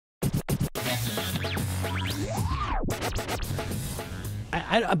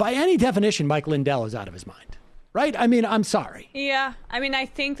by any definition, Mike Lindell is out of his mind, right? I mean, I'm sorry. Yeah. I mean, I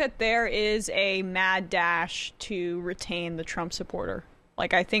think that there is a mad dash to retain the Trump supporter.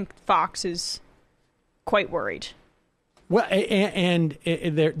 Like, I think Fox is quite worried. Well, and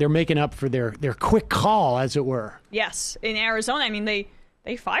they're making up for their quick call, as it were. Yes. In Arizona, I mean, they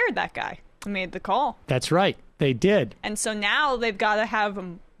fired that guy who made the call. That's right. They did. And so now they've got to have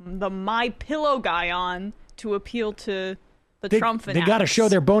the My Pillow guy on to appeal to the Trump fanatics. They got to show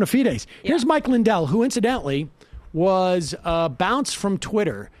their bona fides. Yeah. Here's Mike Lindell, who incidentally was bounced from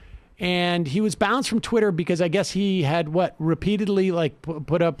Twitter. And he was bounced from Twitter because I guess he had repeatedly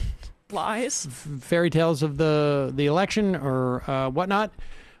put up lies, fairy tales of the election or whatnot.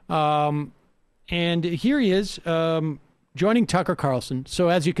 And here he is joining Tucker Carlson. So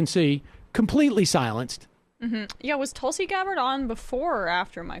as you can see, completely silenced. Mm-hmm. Yeah, was Tulsi Gabbard on before or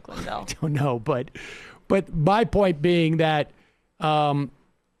after Mike Lindell? I don't know, but my point being that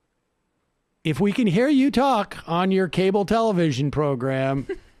if we can hear you talk on your cable television program,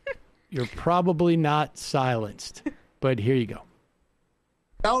 you're probably not silenced. But here you go.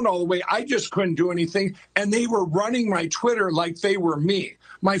 Down all the way. I just couldn't do anything. And they were running my Twitter like they were me.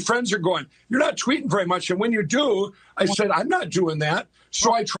 My friends are going, you're not tweeting very much. And when you do, I said, I'm not doing that.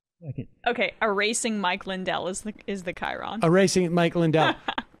 So I tried. Okay, erasing Mike Lindell is the Chiron. Erasing Mike Lindell.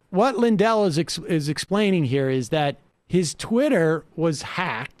 What Lindell is explaining here is that his Twitter was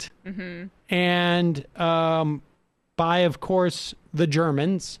hacked, and by, of course, the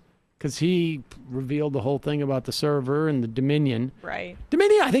Germans, because he revealed the whole thing about the server and the Dominion. Right.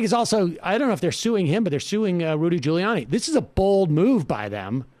 Dominion, I think, is also, I don't know if they're suing him, but they're suing Rudy Giuliani. This is a bold move by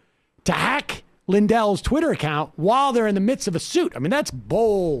them to hack Lindell's Twitter account while they're in the midst of a suit. I mean, that's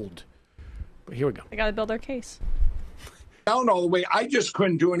bold. But here we go. They got to build their case. Down all the way. I just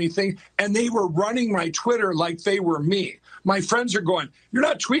couldn't do anything. And they were running my Twitter like they were me. My friends are going, you're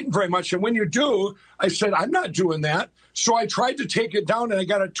not tweeting very much. And when you do, I said, I'm not doing that. So I tried to take it down, and I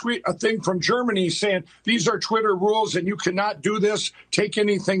got a thing from Germany saying, these are Twitter rules and you cannot do this, take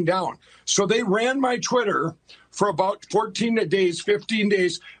anything down. So they ran my Twitter for about 14 days, 15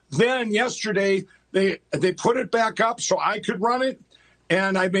 days. Then yesterday, they put it back up so I could run it.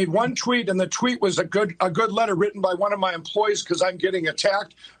 And I made one tweet, and the tweet was a good letter written by one of my employees because I'm getting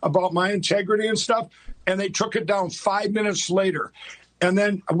attacked about my integrity and stuff. And they took it down 5 minutes later. And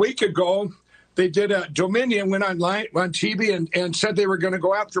then a week ago, they did a Dominion, went on TV and said they were going to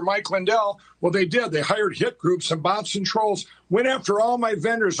go after Mike Lindell. Well, they did. They hired hit groups and bots and trolls, went after all my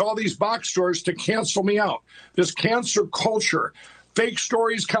vendors, all these box stores to cancel me out. This cancer culture. Fake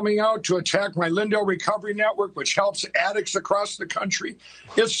stories coming out to attack my Lindell Recovery Network, which helps addicts across the country.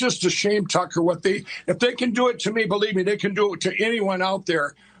 It's just a shame, Tucker, if they can do it to me, believe me, they can do it to anyone out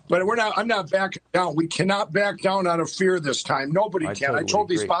there. But I'm not backing down. We cannot back down out of fear this time. Nobody can. Totally I told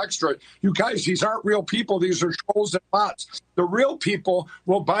these box stores, you guys, these aren't real people. These are trolls and bots. The real people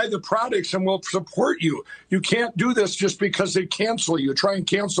will buy the products and will support you. You can't do this just because they cancel you. Try and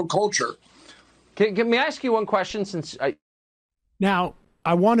cancel culture. May I ask you one question since Now,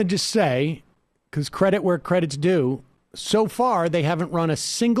 I want to just say, because credit where credit's due, so far they haven't run a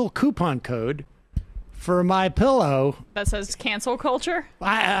single coupon code for My Pillow that says cancel culture.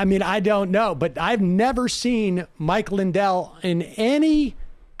 I mean, I don't know, but I've never seen Mike Lindell in any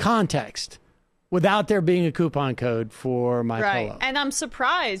context without there being a coupon code for My Pillow. And I'm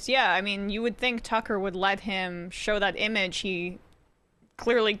surprised. Yeah, I mean, you would think Tucker would let him show that image he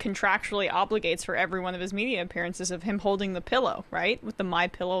clearly contractually obligates for every one of his media appearances of him holding the pillow, right? With the My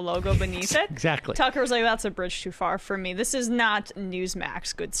Pillow logo beneath it. Exactly. Tucker's like, that's a bridge too far for me. This is not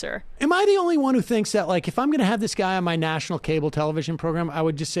Newsmax, good sir. Am I the only one who thinks that, if I'm going to have this guy on my national cable television program, I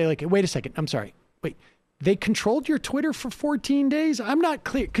would just say, wait a second, I'm sorry. Wait, they controlled your Twitter for 14 days? I'm not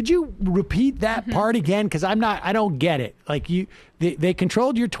clear. Could you repeat that part again? Because I don't get it. They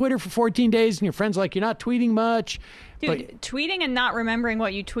controlled your Twitter for 14 days and your friend's like, you're not tweeting much. Dude, tweeting and not remembering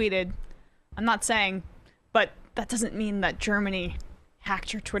what you tweeted, I'm not saying, but that doesn't mean that Germany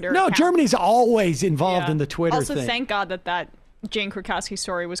hacked your Twitter account. No, Germany's always involved in the Twitter thing. Also, thank God that Jane Krakowski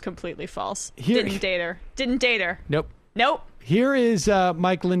story was completely false. Didn't date her. Nope. Here is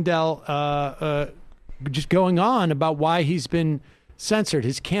Mike Lindell just going on about why he's been censored,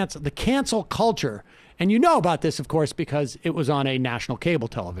 the cancel culture. And you know about this, of course, because it was on a national cable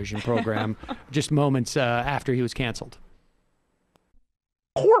television program just moments after he was canceled.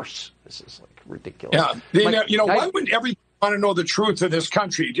 Of course. This is ridiculous. Yeah. Why wouldn't everybody want to know the truth in this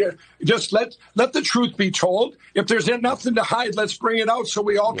country? Just let the truth be told. If there's nothing to hide, let's bring it out so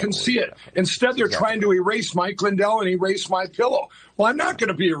we all can see it. Instead, they're trying to erase Mike Lindell and erase My Pillow. Well, I'm not going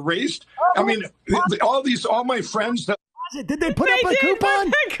to be erased. I mean, all my friends that Did they put They up a did coupon?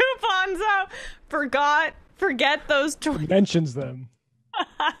 put the coupons out. Forget those tweets. Mentions them.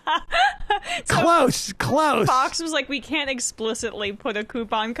 Close. Fox was like, we can't explicitly put a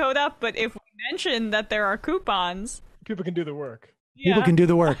coupon code up, but if we mention that there are coupons, People can do the work. People can do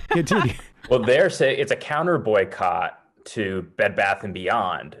the work. Continue. Well, they're saying it's a counter boycott to Bed Bath &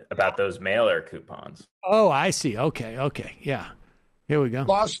 Beyond about those mailer coupons. Oh, I see. Okay. Yeah. Here we go.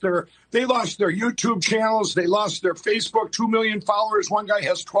 They lost their YouTube channels. They lost their Facebook, 2 million followers. One guy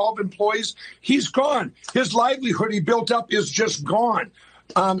has 12 employees. He's gone. His livelihood he built up is just gone.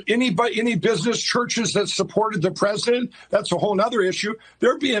 Any business, churches that supported the president, that's a whole other issue.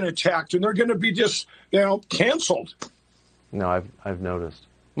 They're being attacked, and they're going to be just, canceled. No, I've noticed.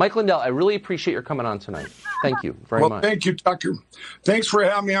 Mike Lindell, I really appreciate your coming on tonight. Thank you very much. Thank you, Tucker. Thanks for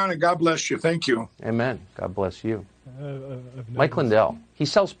having me on, and God bless you. Thank you. Amen. God bless you. I've Mike Lindell, he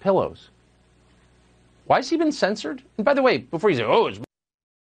sells pillows. Why has he been censored? And by the way, before you say, it's...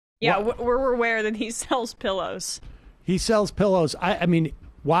 Yeah, we're aware that he sells pillows. He sells pillows. I mean,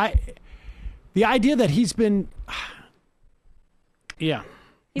 why? The idea that he's been... Yeah.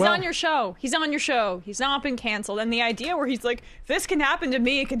 He's on your show. He's not been canceled. And the idea where he's like, this can happen to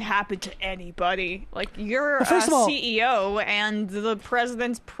me, it can happen to anybody. Like, you're a CEO and the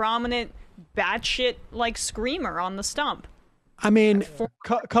president's prominent batshit like screamer on the stump. I mean,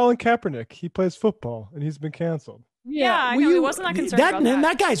 Colin Kaepernick, he plays football and he's been canceled. Yeah, I know. He wasn't that concerned about that.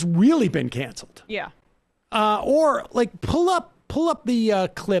 That guy's really been canceled. Yeah. Or like pull up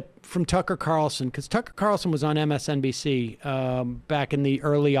the clip from Tucker Carlson, because Tucker Carlson was on MSNBC back in the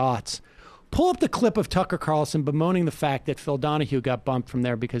early aughts. Pull up the clip of Tucker Carlson bemoaning the fact that Phil Donahue got bumped from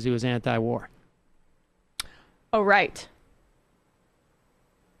there because he was anti-war. Oh, right.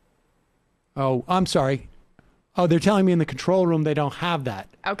 Oh, I'm sorry. Oh, they're telling me in the control room they don't have that.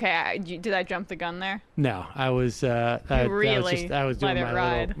 Okay, did I jump the gun there? No, I was. I was doing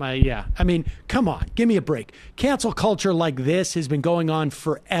my. Yeah. I mean, come on, give me a break. Cancel culture like this has been going on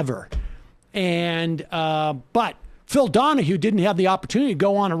forever, and but Phil Donahue didn't have the opportunity to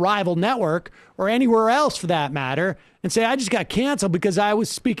go on a rival network or anywhere else for that matter and say I just got canceled because I was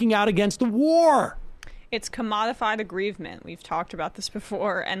speaking out against the war. It's commodified aggrievement. We've talked about this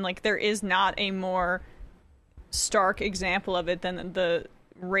before, and like there is not a more stark example of it than the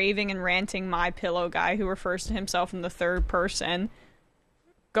raving and ranting My Pillow guy who refers to himself in the third person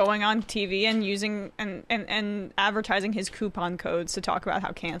going on TV and using and advertising his coupon codes to talk about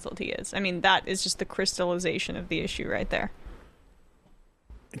how canceled he is. I mean, that is just the crystallization of the issue right there.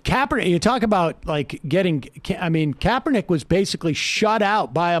 Kaepernick, you talk about like Kaepernick was basically shut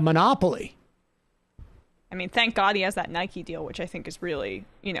out by a monopoly. I mean, thank God he has that Nike deal, which I think is really,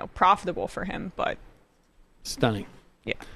 profitable for him, but stunning. Yeah.